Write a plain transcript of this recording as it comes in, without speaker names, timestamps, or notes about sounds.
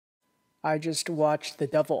I just watched The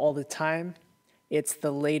Devil All the Time. It's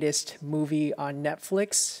the latest movie on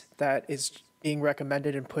Netflix that is being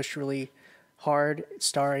recommended and pushed really hard,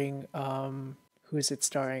 starring who is it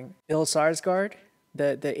starring? Bill Skarsgård,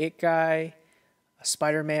 the It guy,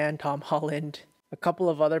 Spider Man, Tom Holland, a couple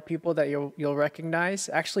of other people that you'll recognize.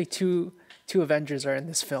 Actually, two Avengers are in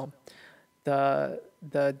this film. The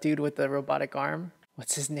dude with the robotic arm.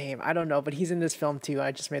 What's his name? I don't know, but he's in this film too.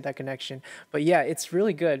 I just made that connection. But yeah, it's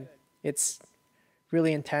really good. It's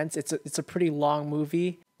really intense. It's a pretty long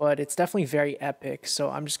movie, but it's definitely very epic. So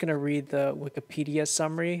I'm just gonna read the Wikipedia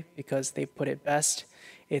summary because they put it best.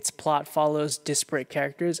 Its plot follows disparate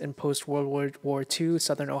characters in post-World War II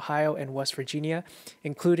Southern Ohio and West Virginia,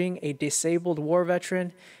 including a disabled war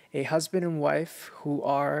veteran, a husband and wife who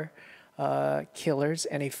are killers,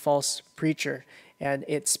 and a false preacher. And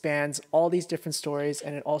it spans all these different stories,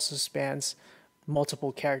 and it also spans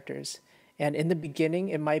multiple characters. And in the beginning,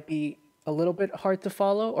 it might be a little bit hard to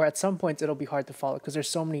follow, or at some points it'll be hard to follow because there's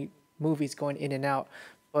so many movies going in and out.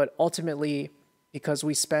 But ultimately, because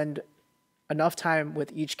we spend enough time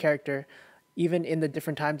with each character, even in the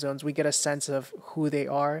different time zones, we get a sense of who they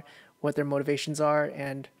are, what their motivations are,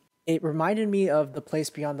 and it reminded me of The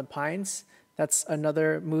Place Beyond the Pines. That's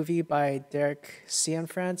another movie by Derek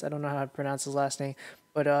Cianfrance. I don't know how to pronounce his last name,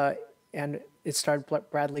 but and it starred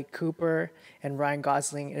Bradley Cooper and Ryan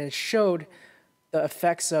Gosling, and it showed the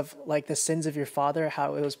effects of like the sins of your father,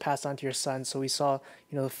 how it was passed on to your son. So we saw,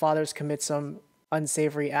 the fathers commit some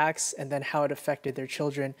unsavory acts and then how it affected their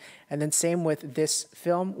children. And then same with this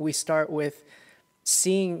film, we start with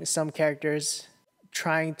seeing some characters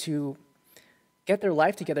trying to get their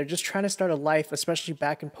life together, just trying to start a life, especially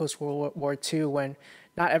back in post World War II when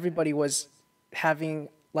not everybody was having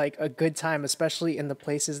like a good time, especially in the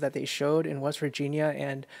places that they showed in West Virginia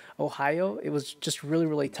and Ohio. It was just really,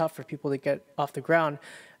 really tough for people to get off the ground.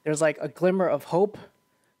 There's like a glimmer of hope,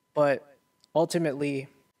 but ultimately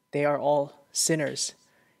they are all sinners.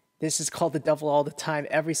 This is called The Devil All the Time.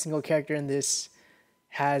 Every single character in this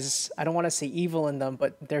has, I don't want to say evil in them,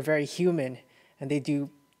 but they're very human and they do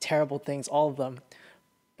terrible things, all of them.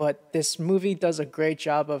 But this movie does a great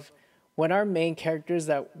job of when our main characters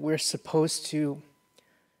that we're supposed to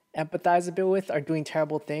empathize a bit with are doing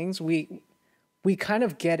terrible things, we kind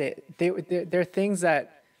of get it. They're things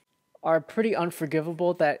that are pretty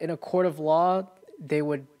unforgivable that in a court of law they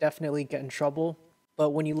would definitely get in trouble. But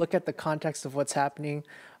when you look at the context of what's happening,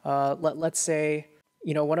 let's say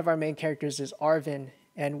one of our main characters is Arvin,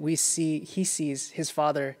 and he sees his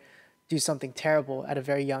father do something terrible at a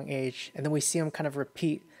very young age, and then we see him kind of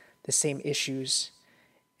repeat the same issues,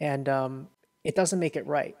 and it doesn't make it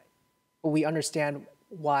right. But we understand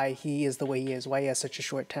why he is the way he is, why he has such a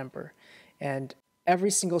short temper. And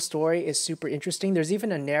every single story is super interesting. There's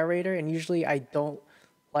even a narrator, and usually I don't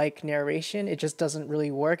like narration. It just doesn't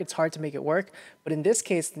really work. It's hard to make it work. But in this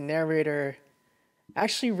case, the narrator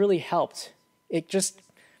actually really helped.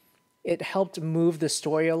 It helped move the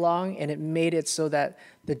story along, and it made it so that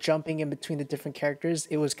the jumping in between the different characters,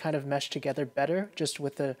 it was kind of meshed together better just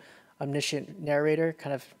with the omniscient narrator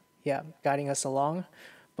kind of, yeah, guiding us along.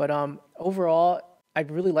 But overall, I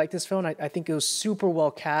really like this film. I think it was super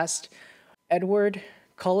well cast. Edward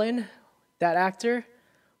Cullen, that actor,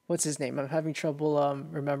 what's his name? I'm having trouble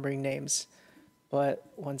remembering names. But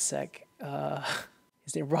one sec.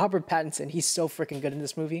 His name, Robert Pattinson. He's so freaking good in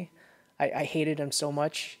this movie. I hated him so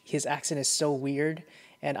much. His accent is so weird,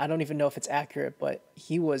 and I don't even know if it's accurate, but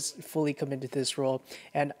he was fully committed to this role.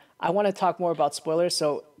 And I want to talk more about spoilers,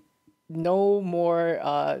 so no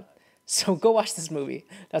more. So go watch this movie.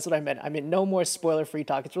 That's what I meant. I mean, no more spoiler-free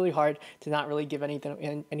talk. It's really hard to not really give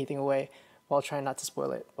anything away while trying not to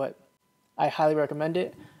spoil it, but I highly recommend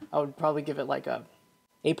it. I would probably give it like a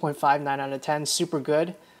 8.5, 9 out of 10. Super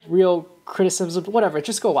good. Real criticism, whatever.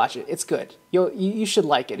 Just go watch it. It's good. You should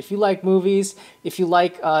like it. If you like movies, if you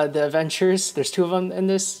like the Adventures, there's two of them in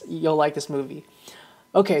this, you'll like this movie.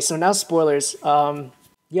 Okay, so now spoilers.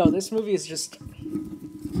 This movie is just...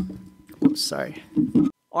 Oops, sorry.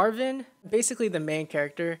 Arvin, basically the main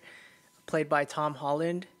character, played by Tom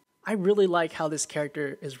Holland. I really like how this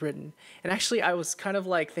character is written. And actually, I was kind of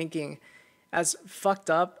like thinking, as fucked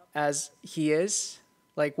up as he is,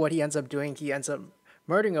 like what he ends up doing, he ends up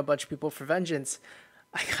murdering a bunch of people for vengeance.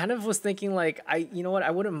 I kind of was thinking like, you know what,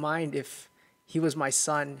 I wouldn't mind if he was my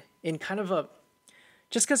son in kind of a,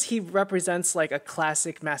 just because he represents like a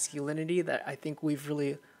classic masculinity that I think we've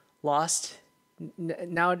really lost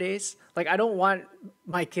nowadays. Like, I don't want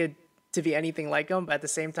my kid to be anything like him, but at the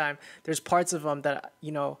same time, there's parts of him that,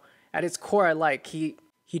 at its core, I like. He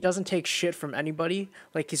doesn't take shit from anybody.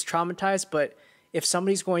 Like, he's traumatized, but if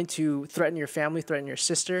somebody's going to threaten your family, threaten your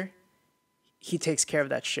sister, he takes care of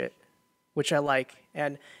that shit, which I like.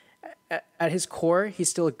 And at his core, he's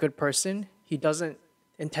still a good person. He doesn't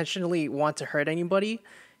intentionally want to hurt anybody.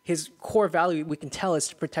 His core value, we can tell, is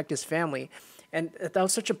to protect his family. And that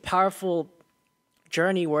was such a powerful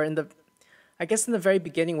journey where I guess in the very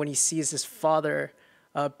beginning when he sees his father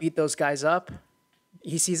beat those guys up,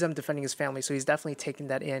 he sees them defending his family. So he's definitely taking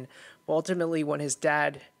that in. But ultimately when his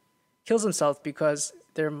dad kills himself because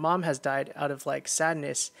their mom has died out of like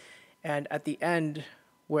sadness, and at the end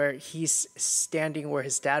where he's standing where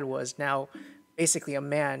his dad was, now basically a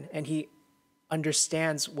man, and he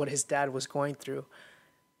understands what his dad was going through.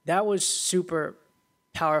 That was super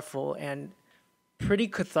powerful and pretty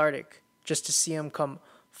cathartic just to see him come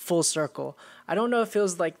full circle. I don't know if it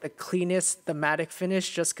was like the cleanest thematic finish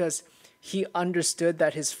just because he understood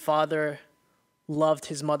that his father loved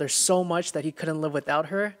his mother so much that he couldn't live without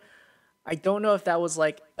her. I don't know if that was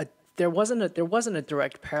like there wasn't a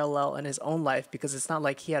direct parallel in his own life because it's not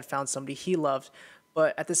like he had found somebody he loved,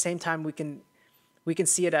 but at the same time we can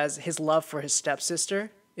see it as his love for his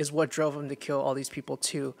stepsister is what drove him to kill all these people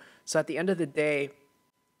too. So at the end of the day,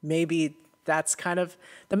 maybe that's kind of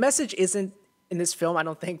the message. Isn't in this film, I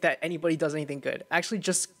don't think that anybody does anything good. Actually,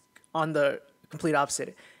 just on the complete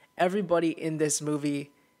opposite. Everybody in this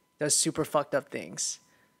movie does super fucked up things,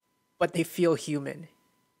 but they feel human.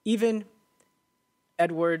 Even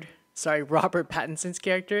Robert Pattinson's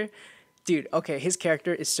character, dude, okay, his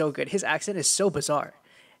character is so good. His accent is so bizarre.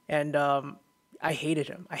 And I hated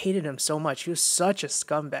him. I hated him so much. He was such a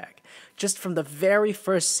scumbag. Just from the very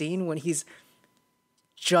first scene when he's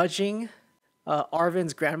judging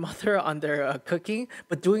Arvin's grandmother on their cooking,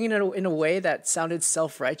 but doing it in a way that sounded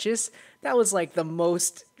self-righteous. That was like the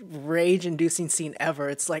most rage-inducing scene ever.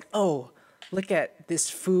 It's like, oh, look at this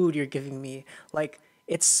food you're giving me. Like,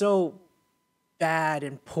 it's so bad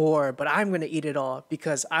and poor, but I'm going to eat it all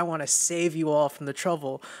because I want to save you all from the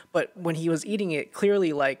trouble. But when he was eating it,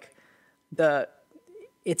 clearly, like,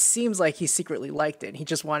 it seems like he secretly liked it. And he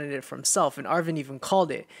just wanted it for himself. And Arvin even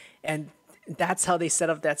called it. And that's how they set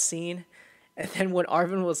up that scene. And then when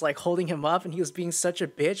Arvin was like holding him up and he was being such a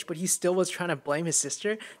bitch, but he still was trying to blame his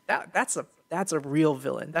sister. That's a real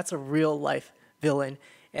villain. That's a real life villain.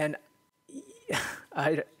 And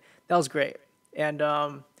that was great. And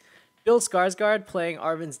Bill Skarsgård playing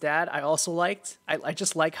Arvin's dad, I also liked. I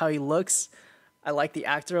just like how he looks. I like the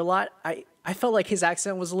actor a lot. I felt like his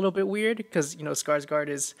accent was a little bit weird because, you know, Skarsgård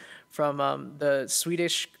is from the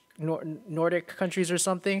Swedish Nordic countries or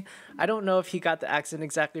something. I don't know if he got the accent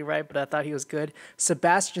exactly right, but I thought he was good.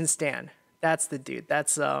 Sebastian Stan, that's the dude.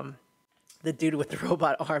 That's the dude with the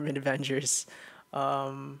robot arm in Avengers.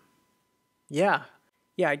 Yeah,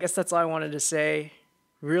 I guess that's all I wanted to say.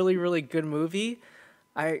 Really, really good movie.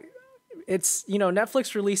 It's, you know,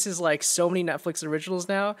 Netflix releases like so many Netflix originals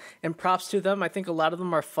now, and props to them. I think a lot of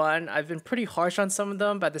them are fun. I've been pretty harsh on some of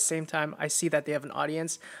them, but at the same time, I see that they have an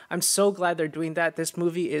audience. I'm so glad they're doing that. This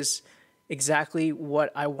movie is exactly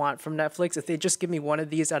what I want from Netflix. If they just give me one of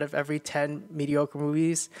these out of every 10 mediocre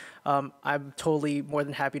movies, I'm totally more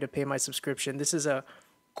than happy to pay my subscription. This is a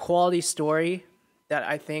quality story that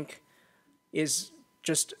I think is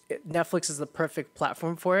just, Netflix is the perfect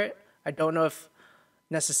platform for it. I don't know if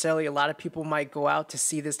necessarily a lot of people might go out to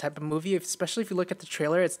see this type of movie, especially if you look at the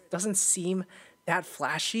trailer. It doesn't seem that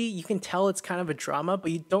flashy. You can tell it's kind of a drama,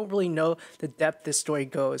 but you don't really know the depth this story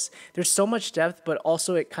goes. There's so much depth, but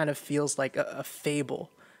also it kind of feels like a fable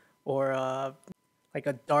or like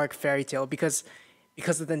a dark fairy tale because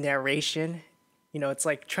of the narration. You know, it's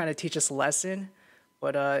like trying to teach us a lesson.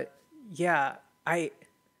 But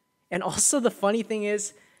and also the funny thing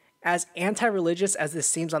is, as anti-religious as this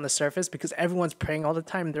seems on the surface, because everyone's praying all the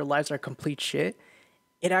time and their lives are complete shit,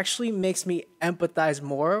 it actually makes me empathize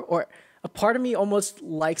more, or a part of me almost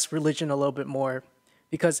likes religion a little bit more,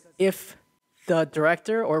 because if the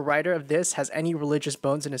director or writer of this has any religious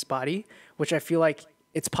bones in his body, which I feel like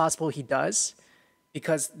it's possible he does,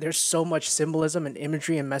 because there's so much symbolism and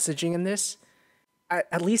imagery and messaging in this,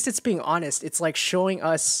 at least it's being honest. It's like showing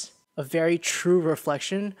us a very true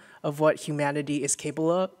reflection of what humanity is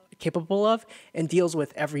capable of and deals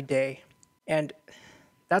with every day. And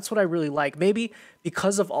that's what I really like. Maybe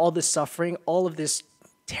because of all this suffering, all of this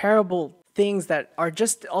terrible things that are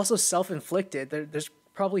just also self-inflicted, there's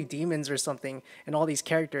probably demons or something in all these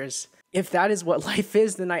characters. If that is what life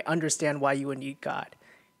is, then I understand why you would need God.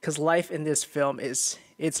 Because life in this film it's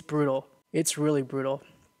brutal. It's really brutal.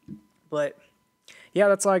 But yeah,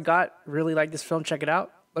 that's all I got. Really like this film. Check it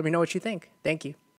out. Let me know what you think. Thank you.